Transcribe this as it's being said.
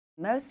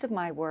Most of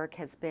my work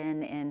has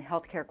been in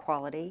healthcare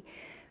quality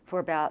for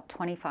about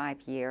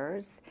 25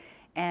 years.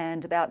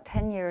 And about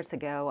 10 years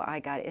ago,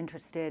 I got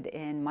interested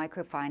in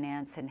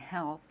microfinance and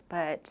health,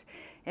 but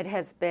it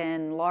has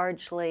been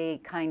largely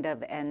kind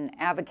of an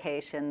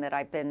avocation that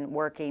I've been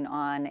working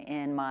on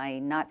in my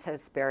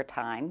not-so-spare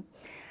time.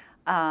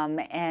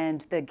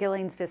 And the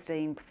Gillings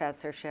visiting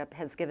professorship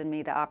has given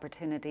me the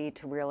opportunity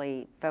to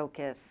really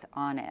focus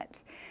on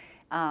it.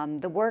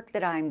 The work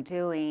that I'm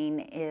doing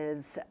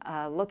is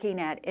looking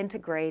at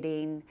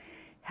integrating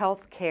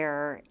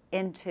healthcare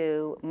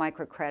into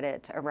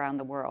microcredit around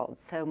the world.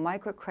 So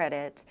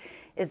microcredit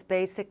is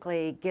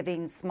basically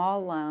giving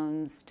small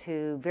loans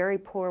to very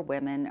poor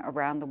women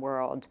around the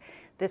world.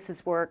 This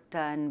is work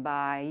done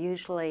by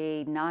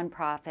usually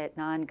nonprofit,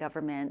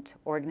 non-government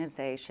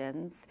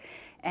organizations,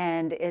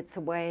 and it's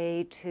a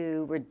way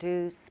to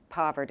reduce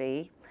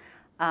poverty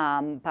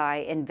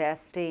by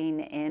investing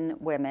in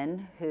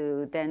women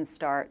who then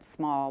start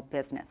small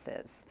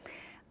businesses.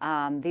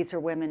 These are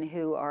women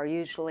who are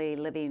usually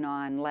living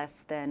on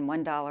less than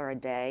 $1 a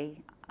day,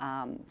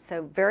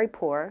 so very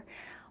poor,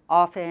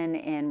 often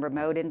in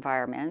remote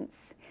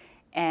environments.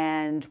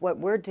 And what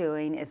we're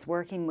doing is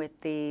working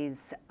with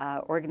these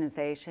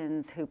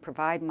organizations who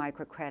provide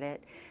microcredit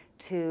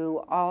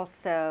to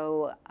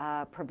also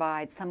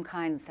provide some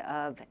kinds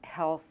of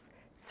health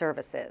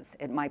services.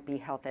 It might be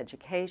health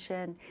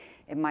education,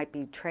 it might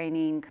be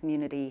training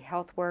community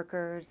health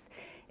workers,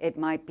 it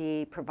might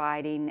be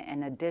providing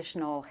an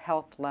additional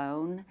health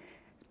loan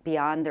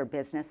beyond their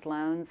business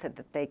loans so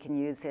that they can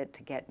use it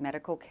to get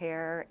medical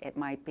care. It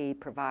might be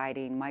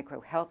providing micro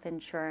health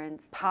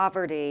insurance.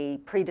 Poverty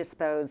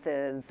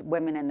predisposes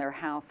women in their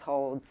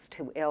households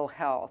to ill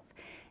health.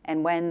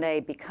 And when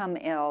they become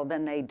ill,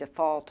 then they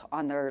default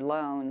on their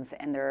loans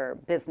and their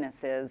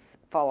businesses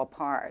fall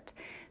apart.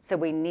 So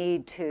we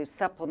need to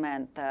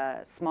supplement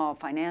the small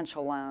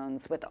financial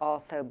loans with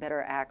also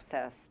better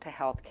access to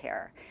health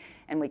care.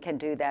 And we can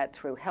do that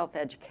through health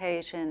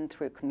education,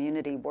 through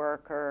community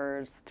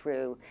workers,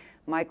 through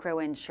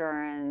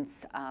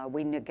microinsurance.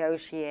 We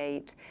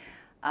negotiate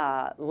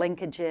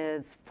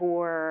linkages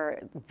for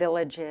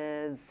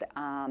villages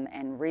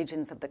and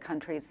regions of the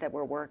countries that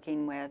we're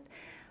working with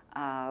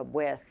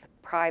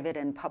private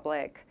and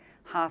public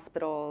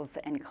hospitals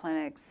and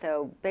clinics.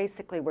 So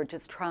basically we're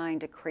just trying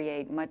to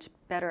create much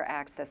better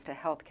access to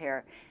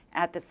healthcare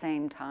at the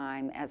same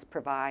time as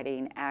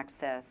providing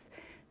access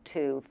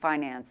to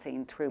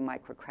financing through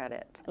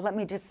microcredit. Let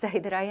me just say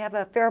that I have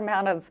a fair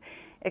amount of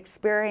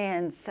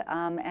experience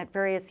at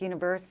various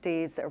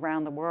universities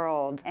around the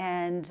world,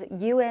 and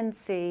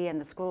UNC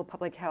and the School of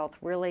Public Health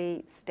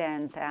really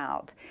stands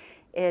out.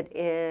 It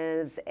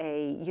is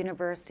a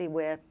university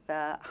with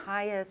the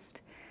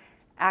highest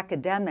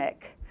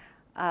academic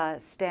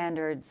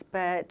standards,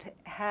 but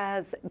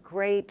has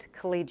great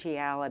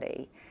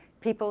collegiality.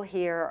 People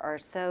here are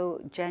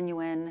so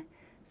genuine,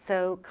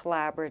 so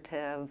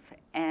collaborative,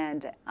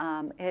 and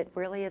it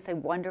really is a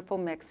wonderful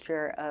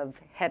mixture of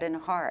head and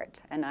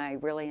heart, and I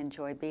really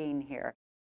enjoy being here.